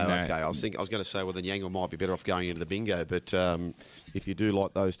 Okay. I was going to say, well, then Yangle might be better off going into the bingo. But if you do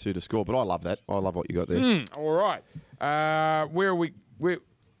like those 2 to score, but I love that. I love what you got there. All right. Where are we?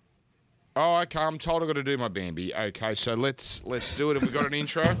 Oh, okay. I'm told I've got to do my Bambi. Okay, so let's do it. Have we got an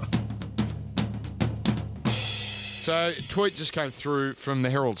intro? So, tweet just came through from the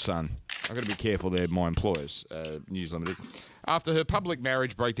Herald Sun. I've got to be careful there, my employers, News Limited. After her public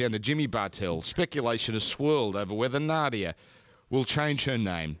marriage breakdown to Jimmy Bartell, speculation has swirled over whether Nadia will change her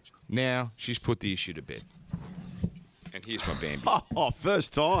name. Now, she's put the issue to bed. And here's my Bambi. Oh,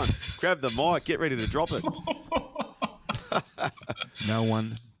 first time. Grab the mic. Get ready to drop it. No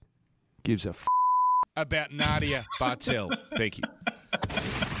one gives a about Nadia Bartell. Thank you.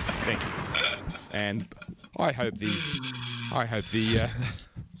 And I hope the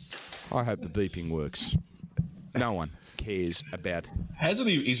beeping works. No one cares about. Hasn't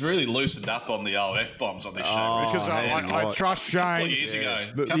he? He's really loosened up on the old F-bombs on this show. Because I trust Shane. A couple of years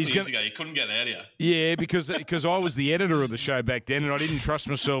ago, you couldn't get out of here. Yeah, because I was the editor of the show back then, and I didn't trust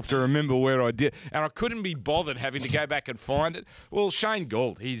myself to remember where I did, and I couldn't be bothered having to go back and find it. Well, Shane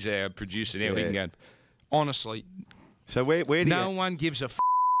Gould, he's our producer now. He can go. Honestly, so where do no one gives a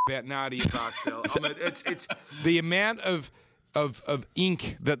about Nadia Bartell. I mean, it's the amount of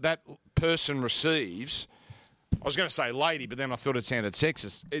ink that person receives. I was going to say lady, but then I thought it sounded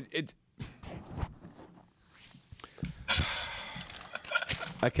sexist.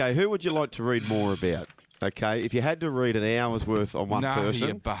 Okay, who would you like to read more about? Okay, if you had to read an hour's worth on one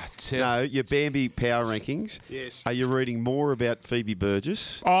person. No, your Bambi power rankings. Yes. Are you reading more about Phoebe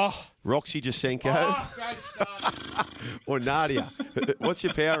Burgess? Oh. Roxy Jasenko? Oh, great start. Or Nadia? What's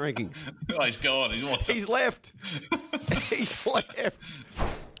your power rankings? Oh, he's gone. He's left. He's left.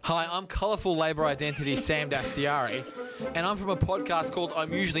 Hi, I'm colourful Labour identity Sam Dastiari, and I'm from a podcast called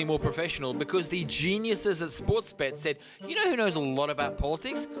I'm Usually More Professional because the geniuses at Sportsbet said, you know who knows a lot about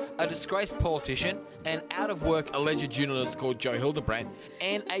politics? A disgraced politician, an out-of-work alleged journalist called Joe Hildebrand,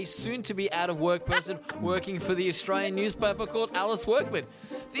 and a soon-to-be out-of-work person working for the Australian newspaper called Alice Workman.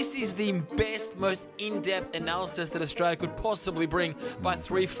 This is the best, most in-depth analysis that Australia could possibly bring by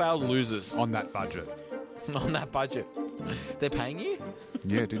three failed losers. On that budget. On that budget. They're paying you?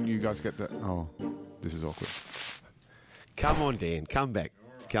 Yeah, didn't you guys get that? Oh, this is awkward. Come on, Dan. Come back.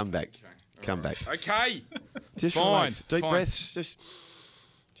 Come back. Come back. Okay. Just Fine, relax. Deep fine. breaths.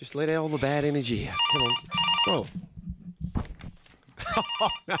 Just let out all the bad energy out. Come on. Oh.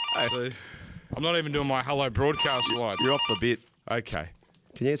 See, I'm not even doing my hello broadcast light. You're off the bit. Okay.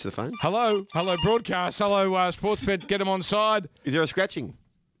 Can you answer the phone? Hello broadcast. Hello, Sportsbet. Get them on side. Is there a scratching?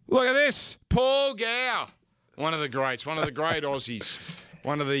 Look at this. Paul Gow. One of the greats. One of the great Aussies.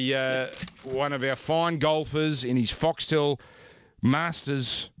 One of our fine golfers in his Foxtel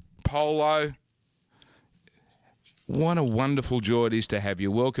Masters polo. What a wonderful joy it is to have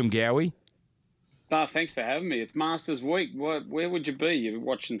you. Welcome, Gowie. Thanks for having me. It's Masters Week. Where would you be? You're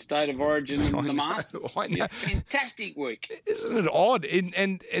watching State of Origin and the Masters. I know. Yeah, fantastic week. Isn't it odd?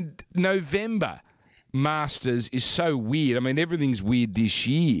 And November Masters is so weird. I mean, everything's weird this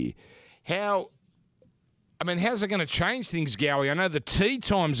year. How's it going to change things, Gowie? I know the tee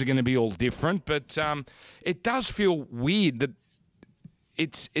times are going to be all different, but it does feel weird that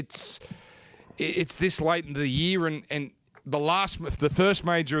it's this late in the year, and the first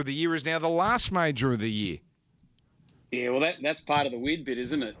major of the year is now the last major of the year. Yeah, well, that's part of the weird bit,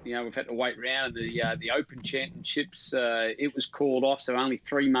 isn't it? You know, we've had to wait around. The Open Championships, it was called off, so only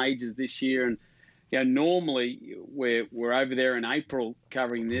 3 majors this year, and normally we're over there in April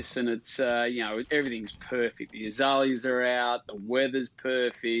covering this, and it's everything's perfect. The azaleas are out, the weather's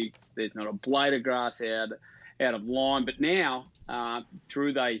perfect. There's not a blade of grass out of line. But now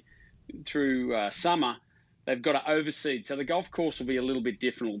through summer, they've got to overseed, so the golf course will be a little bit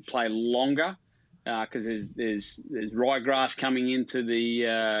different. It'll play longer because there's ryegrass coming into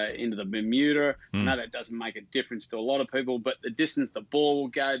the Bermuda. I know that doesn't make a difference to a lot of people, but the distance the ball will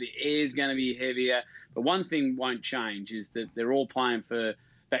go, the air's going to be heavier. But one thing won't change is that they're all playing for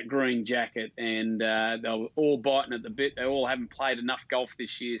that green jacket, and they're all biting at the bit. They all haven't played enough golf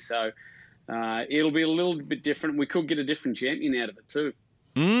this year, so it'll be a little bit different. We could get a different champion out of it too.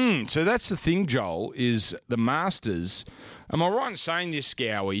 So that's the thing, Joel, is the Masters. Am I right in saying this,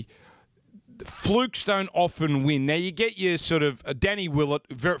 Gowie? Flukes don't often win. Now, you get your sort of Danny Willett,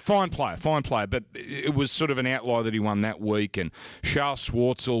 fine player, but it was sort of an outlier that he won that week, and Charles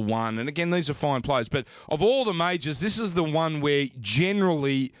Schwartzel won. And again, these are fine players. But of all the majors, this is the one where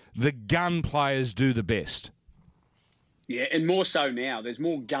generally the gun players do the best. Yeah, and more so now. There's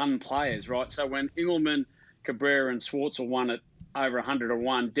more gun players, right? So when Engelman, Cabrera and Schwartzel won it over 100 to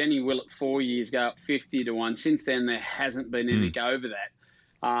 1, Danny Willett 4 years ago up 50 to 1. Since then, there hasn't been any go over that.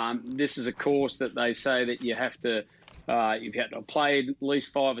 This is a course that they say that you have to you've had to play at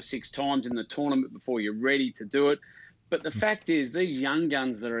least 5 or 6 times in the tournament before you're ready to do it. But the fact is, these young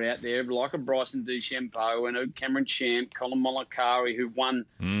guns that are out there, like a Bryson DeChambeau and a Cameron Champ, Colin Molinari, who won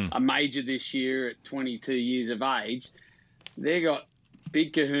a major this year at 22 years of age, they got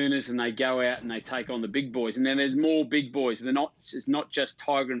big kahunas, and they go out and they take on the big boys. And then there's more big boys. It's not just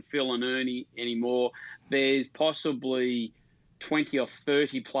Tiger and Phil and Ernie anymore. There's possibly 20 or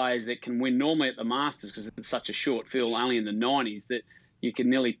 30 players that can win normally at the Masters, because it's such a short field, only in the 90s, that you can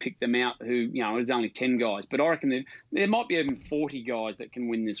nearly pick them out who, there's only 10 guys. But I reckon there might be even 40 guys that can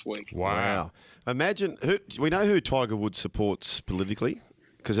win this week. Wow. Imagine, we know who Tiger Woods supports politically?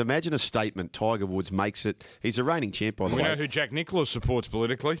 Because imagine a statement, Tiger Woods makes it. He's a reigning champ, by the way. We know who Jack Nicklaus supports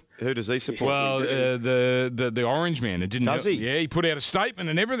politically. Who does he support? Well, the Orange Man. It didn't Does help. he? Yeah, he put out a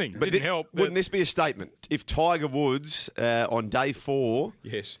statement and everything. But didn't help. Wouldn't this be a statement? If Tiger Woods, on day 4,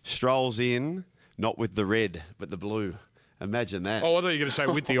 strolls in, not with the red, but the blue. Imagine that. Oh, I thought you were going to say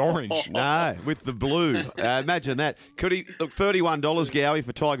with the orange. No, with the blue. Imagine that. Could he look $31, Gowie,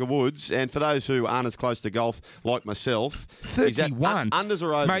 for Tiger Woods? And for those who aren't as close to golf like myself, 31 unders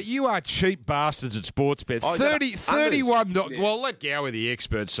or overs? Mate, you are cheap bastards at Sportsbet. Oh, $31. Well, let Gowie the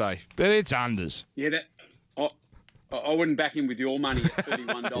expert say, but it's unders. Yeah, I wouldn't back him with your money at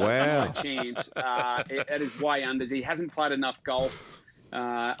 $31. Wow. No chance. That is way unders. He hasn't played enough golf.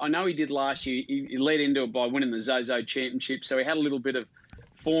 I know he did last year. He led into it by winning the Zozo Championship, so he had a little bit of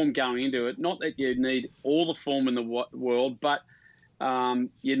form going into it. Not that you need all the form in the world, but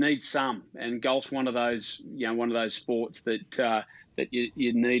you need some. And golf's one of those sports that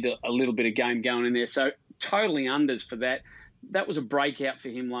you need a little bit of game going in there. So totally unders for that. that was a breakout for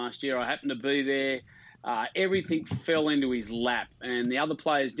him last year. I happened to be there. Everything fell into his lap, and the other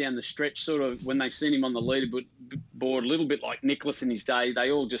players down the stretch, sort of when they seen him on the leaderboard, a little bit like Nicholas in his day,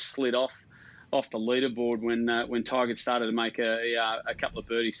 they all just slid off the leaderboard when Tiger started to make a couple of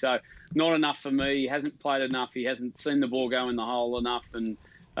birdies. So not enough for me. He hasn't played enough. He hasn't seen the ball go in the hole enough, and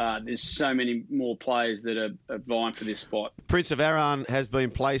there's so many more players that are vying for this spot. Prince of Arran has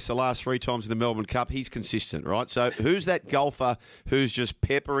been placed the last 3 times in the Melbourne Cup. He's consistent, right? So who's that golfer who's just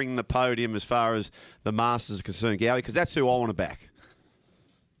peppering the podium as far as the Masters are concerned, Gowie? Because that's who I want to back.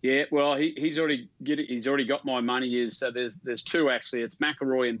 Yeah, well, he's already got my money. So there's 2 actually. It's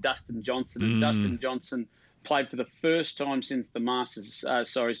McIlroy and Dustin Johnson. And Dustin Johnson played for the first time since the Masters.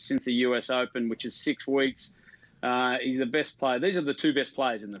 Since the US Open, which is 6 weeks. He's the best player. These are the 2 best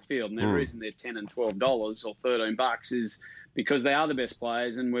players in the field, and the reason they're $10 and $12 or $13 is because they are the best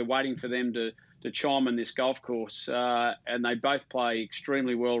players, and we're waiting for them to chime on this golf course. And they both play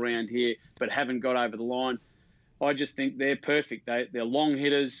extremely well around here, but haven't got over the line. I just think they're perfect. They're long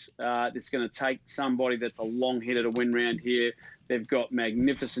hitters. It's going to take somebody that's a long hitter to win round here. They've got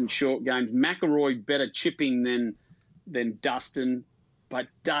magnificent short games. McIlroy better chipping than Dustin, but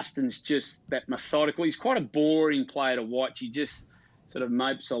Dustin's just that methodical. He's quite a boring player to watch. He just sort of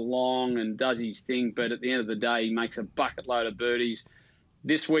mopes along and does his thing, but at the end of the day, he makes a bucket load of birdies.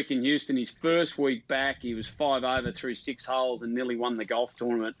 This week in Houston, his first week back, he was 5 over through 6 holes and nearly won the golf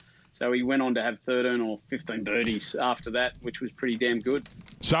tournament. So he went on to have 13 or 15 birdies after that, which was pretty damn good.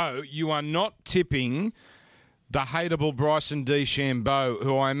 So you are not tipping the hateable Bryson DeChambeau,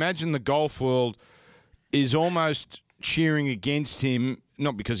 who I imagine the golf world is almost cheering against him,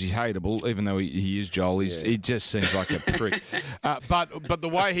 not because he's hateable, even though he is, Joel. He just seems like a prick. But the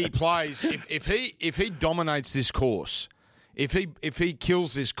way he plays, if he dominates this course, if he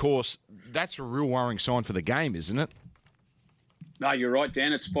kills this course, that's a real worrying sign for the game, isn't it? No, you're right,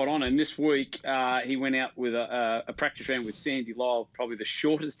 Dan. It's spot on. And this week, he went out with a practice round with Sandy Lyle, probably the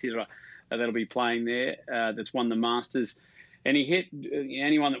shortest hitter that'll be playing there, that's won the Masters. And he hit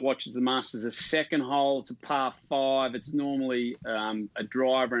anyone that watches the Masters a second hole. It's a par 5. It's normally a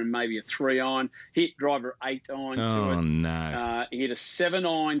driver and maybe a 3-iron. Hit driver 8-iron to it. Oh, no. He hit a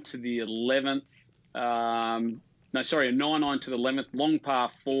 7-iron to the 11th. A 9-iron to the 11th. Long par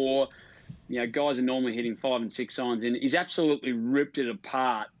 4. Guys are normally hitting 5 and 6 irons in. He's absolutely ripped it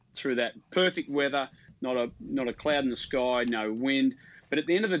apart through that perfect weather, not a cloud in the sky, no wind. But at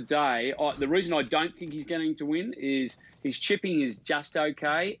the end of the day, the reason I don't think he's going to win is his chipping is just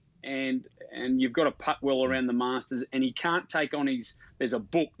okay, and you've got to putt well around the Masters, and he can't take on his. There's a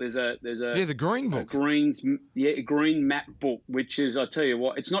book. There's a the green book. Green map book, which is, I tell you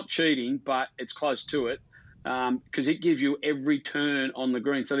what, it's not cheating, but it's close to it. Because it gives you every turn on the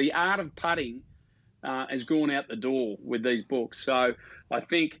green. So the art of putting has gone out the door with these books. So I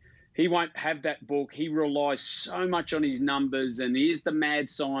think he won't have that book. He relies so much on his numbers, and he is the mad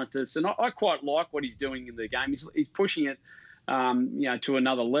scientist. And I quite like what he's doing in the game. He's pushing it, to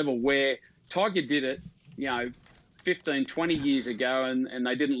another level where Tiger did it, 15, 20 years ago, and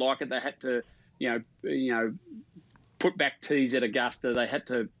they didn't like it. They had to, put back tees at Augusta. They had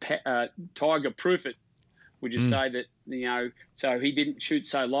to Tiger-proof it. Would you say that, so he didn't shoot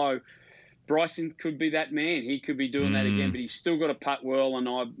so low. Bryson could be that man. He could be doing that again, but he's still got to putt well, and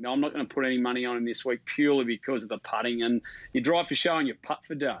I'm not going to put any money on him this week purely because of the putting. And you drive for show and you putt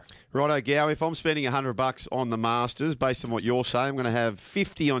for dough. Righto, Gow, if I'm spending $100 on the Masters, based on what you're saying, I'm going to have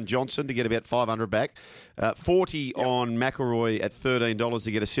 50 on Johnson to get about 500 back, 40 on McIlroy at $13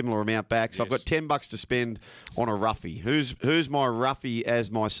 to get a similar amount back. So I've got $10 to spend on a roughie. Who's my roughie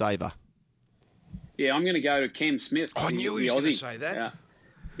as my saver? Yeah, I'm going to go to Cam Smith. I knew he was going to say that.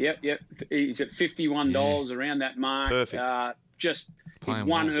 Yep. He's at $51 around that mark. Perfect. He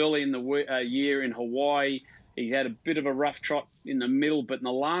won early in the year in Hawaii. He had a bit of a rough trot in the middle, but in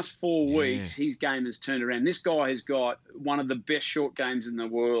the last 4 weeks, his game has turned around. This guy has got one of the best short games in the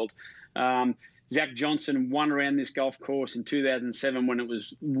world. Zach Johnson won around this golf course in 2007 when it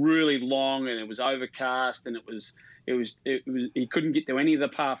was really long and it was overcast and he couldn't get to any of the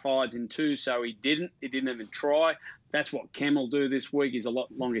par 5s in 2, so he didn't even try. That's what Cam will do this week. He's a lot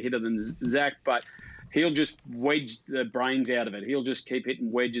longer hitter than Zach, but he'll just wedge the brains out of it. He'll just keep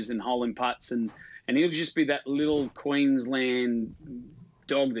hitting wedges and hole-in putts, and he'll just be that little Queensland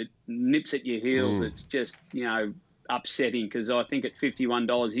dog that nips at your heels. It's just, upsetting because I think at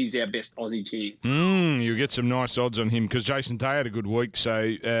 $51 he's our best Aussie chance. You get some nice odds on him because Jason Day had a good week, so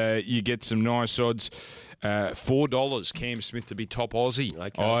you get some nice odds. $4 Cam Smith to be top Aussie.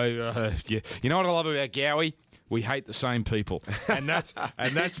 Okay. You know what I love about Gowie? we hate the same people, and that's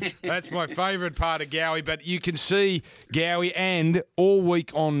my favourite part of Gowie. But you can see Gowie and all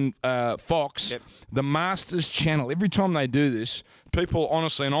week on Fox, the Masters channel. Every time they do this, people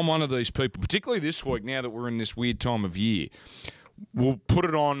honestly, and I'm one of these people, particularly this week now that we're in this weird time of year, will put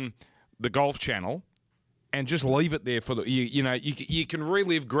it on the Golf Channel. And just leave it there for you can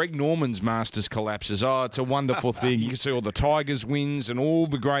relive Greg Norman's Masters collapses. Oh, it's a wonderful thing. You can see all the Tigers wins and all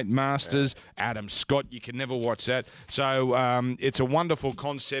the great Masters. Adam Scott, you can never watch that. So it's a wonderful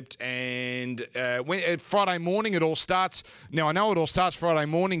concept. And Friday morning it all starts. Now I know it all starts Friday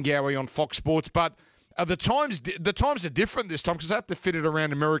morning, Gowie, on Fox Sports, but the times are different this time because they have to fit it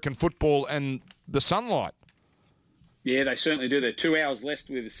around American football and the sunlight. Yeah, they certainly do. They're 2 hours less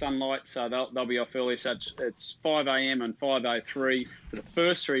with the sunlight, so they'll be off early. So it's 5 a.m. and 5:03 for the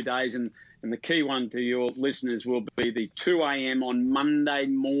first 3 days, and the key one to your listeners will be the 2 a.m. on Monday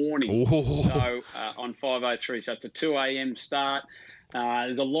morning. Ooh. So on 5:03, so it's a 2 a.m. start.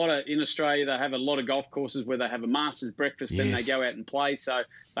 There's a lot in Australia. They have a lot of golf courses where they have a Masters breakfast, then they go out and play. So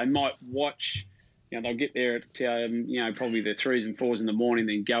they might watch. They'll get there at probably their 3s and 4s in the morning,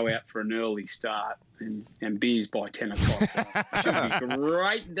 then go out for an early start and beers by 10 o'clock. So it should be a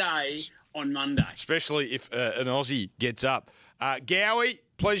great day on Monday. Especially if an Aussie gets up. Gowie,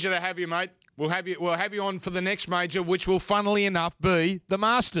 pleasure to have you, mate. We'll have you on for the next major, which will, funnily enough, be the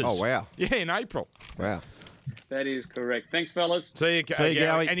Masters. Oh, wow. Yeah, in April. Wow. That is correct. Thanks, fellas. See you, Gowie. And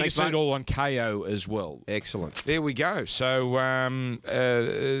you can Thanks, see mate. it all on KO as well. Excellent. There we go. So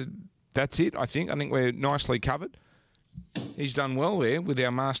that's it, I think. I think we're nicely covered. He's done well there with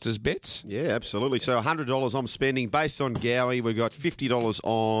our Masters bets. Yeah, absolutely. So $100 I'm spending based on Gowie. We've got $50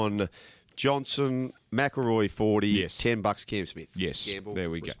 on Johnson, McElroy 40, Yes. $10 Cam Smith. Yes, Gamble there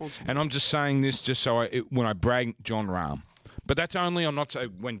we go. responsibly. And I'm just saying this just so when I brag John Rahm. But that's only, I'm not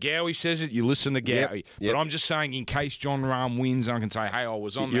saying, when Gowie says it, you listen to Gowie. Yep. But I'm just saying in case John Rahm wins, I can say, hey, I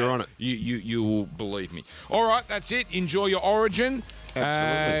was on You're that. on it. You will believe me. All right, that's it. Enjoy your Origin.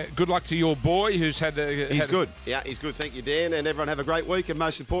 Absolutely. Good luck to your boy who's had the... He's good. Yeah, he's good. Thank you, Dan. And everyone have a great week. And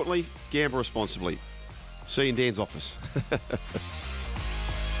most importantly, gamble responsibly. See you in Dan's office.